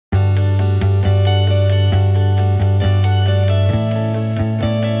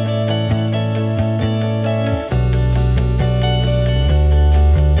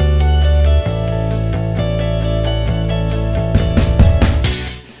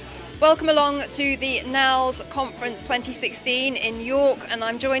Welcome along to the NALS Conference 2016 in York, and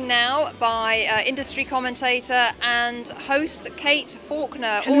I'm joined now by industry commentator and host Kate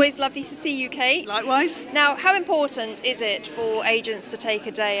Faulkner. Always lovely to see you, Kate. Likewise. Now, how important is it for agents to take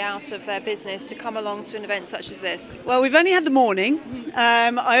a day out of their business to come along to an event such as this? Well, we've only had the morning.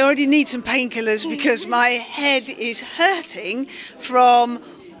 I already need some painkillers because my head is hurting from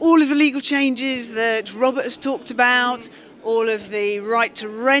all of the legal changes that Robert has talked about, all of the right to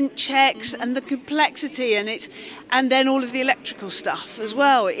rent checks and the complexity, and then all of the electrical stuff as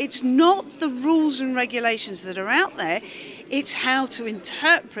well. It's not the rules and regulations that are out there, it's how to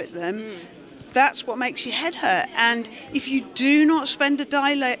interpret them. That's what makes your head hurt. And if you do not spend a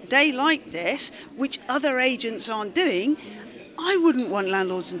day like this, which other agents aren't doing, I wouldn't want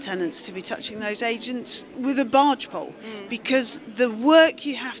landlords and tenants to be touching those agents with a barge pole, because the work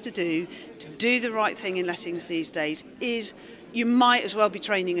you have to do the right thing in lettings these days is, you might as well be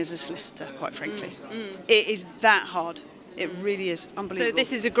training as a solicitor, quite frankly. It is that hard. It really is unbelievable. So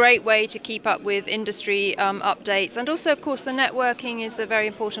this is a great way to keep up with industry updates, and also, of course, the networking is a very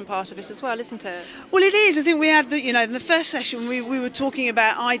important part of it as well, isn't it? Well, it is. I think we had, in the first session we were talking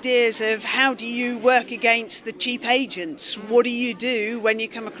about ideas of how do you work against the cheap agents? What do you do when you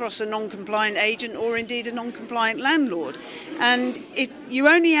come across a non-compliant agent or indeed a non-compliant landlord? And you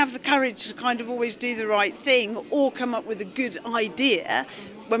only have the courage to kind of always do the right thing or come up with a good idea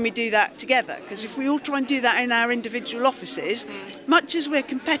when we do that together, because if we all try and do that in our individual offices, much as we're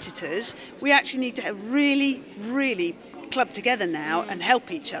competitors, we actually need to really club together now and help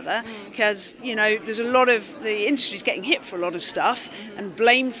each other, because there's a lot of the industry's getting hit for a lot of stuff and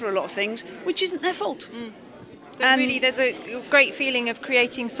blamed for a lot of things which isn't their fault. So really there's a great feeling of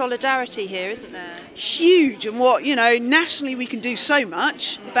creating solidarity here, isn't there? Huge. And nationally we can do so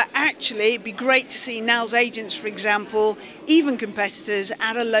much, but actually it'd be great to see NALS agents, for example, even competitors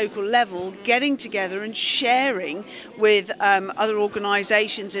at a local level, getting together and sharing with other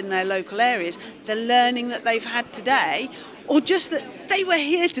organisations in their local areas the learning that they've had today, or just that they were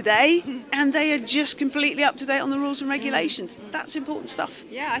here today and they are just completely up to date on the rules and regulations. That's important stuff.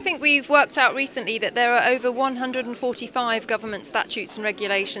 Yeah, I think we've worked out recently that there are over 145 government statutes and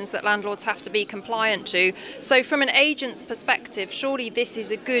regulations that landlords have to be compliant to. So from an agent's perspective, surely this is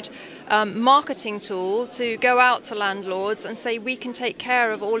a good marketing tool to go out to landlords and say, we can take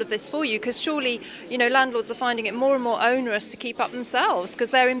care of all of this for you, because surely landlords are finding it more and more onerous to keep up themselves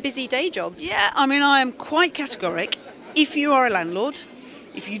because they're in busy day jobs. Yeah, I am quite categoric. If you are a landlord,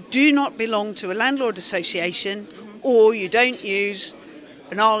 if you do not belong to a landlord association, or you don't use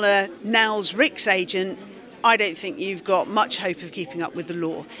an NALS RICS agent, I don't think you've got much hope of keeping up with the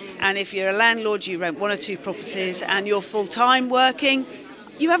law. And if you're a landlord, you rent 1 or 2 properties and you're full-time working,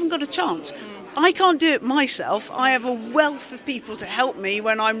 you haven't got a chance. I can't do it myself. I have a wealth of people to help me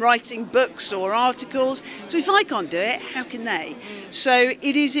when I'm writing books or articles. So if I can't do it, how can they? So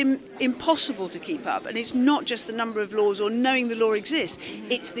it is impossible to keep up. And it's not just the number of laws or knowing the law exists,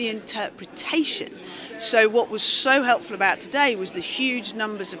 it's the interpretation. So what was so helpful about today was the huge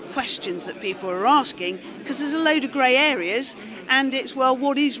numbers of questions that people are asking, because there's a load of grey areas, and it's, well,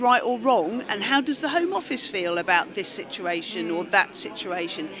 what is right or wrong, and how does the Home Office feel about this situation or that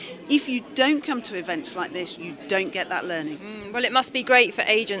situation? If you don't come to events like this, you don't get that learning. Well, it must be great for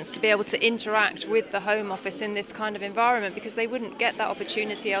agents to be able to interact with the Home Office in this kind of environment, because they wouldn't get that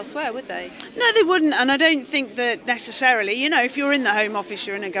opportunity elsewhere, would they? No, they wouldn't, and I don't think that necessarily, if you're in the Home Office,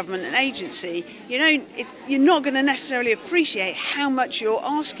 you're in a government agency, you're not going to necessarily appreciate how much you're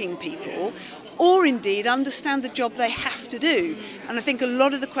asking people, or indeed understand the job they have to do. And I think a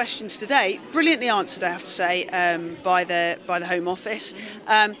lot of the questions today, brilliantly answered, I have to say, by the Home Office.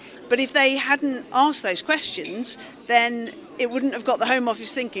 But if they hadn't asked those questions, then it wouldn't have got the Home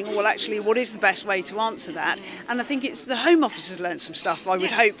Office thinking, well, actually, what is the best way to answer that? And I think it's the Home Office has learned some stuff, I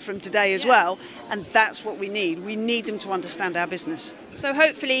would hope, from today as well. And that's what we need. We need them to understand our business. So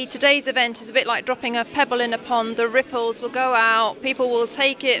hopefully today's event is a bit like dropping a pebble in a pond. The ripples will go out, people will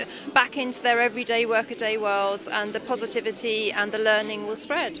take it back into their everyday workaday worlds, and the positivity and the learning will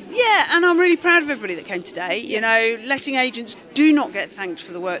spread. Yeah, and I'm really proud of everybody that came today. Letting agents do not get thanked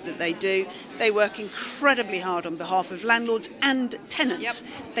for the work that they do. They work incredibly hard on behalf of landlords and tenants.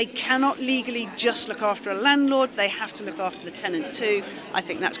 They cannot legally just look after a landlord, they have to look after the tenant too. I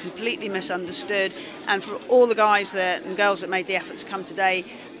think that's completely misunderstood, and for all the guys and girls that made the effort to come today,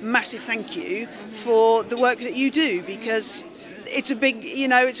 massive thank you for the work that you do, because it's a big,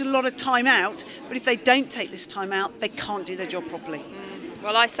 it's a lot of time out, but if they don't take this time out, they can't do their job properly.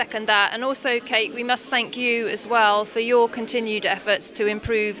 Well, I second that. And also, Kate, we must thank you as well for your continued efforts to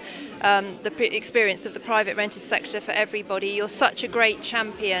improve the experience of the private rented sector for everybody. You're such a great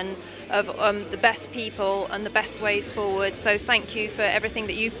champion of the best people and the best ways forward. So thank you for everything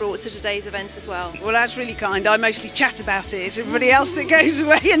that you've brought to today's event as well. Well, that's really kind. I mostly chat about it. It's everybody else that goes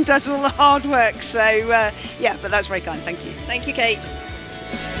away and does all the hard work. So, yeah, but that's very kind. Thank you. Thank you, Kate.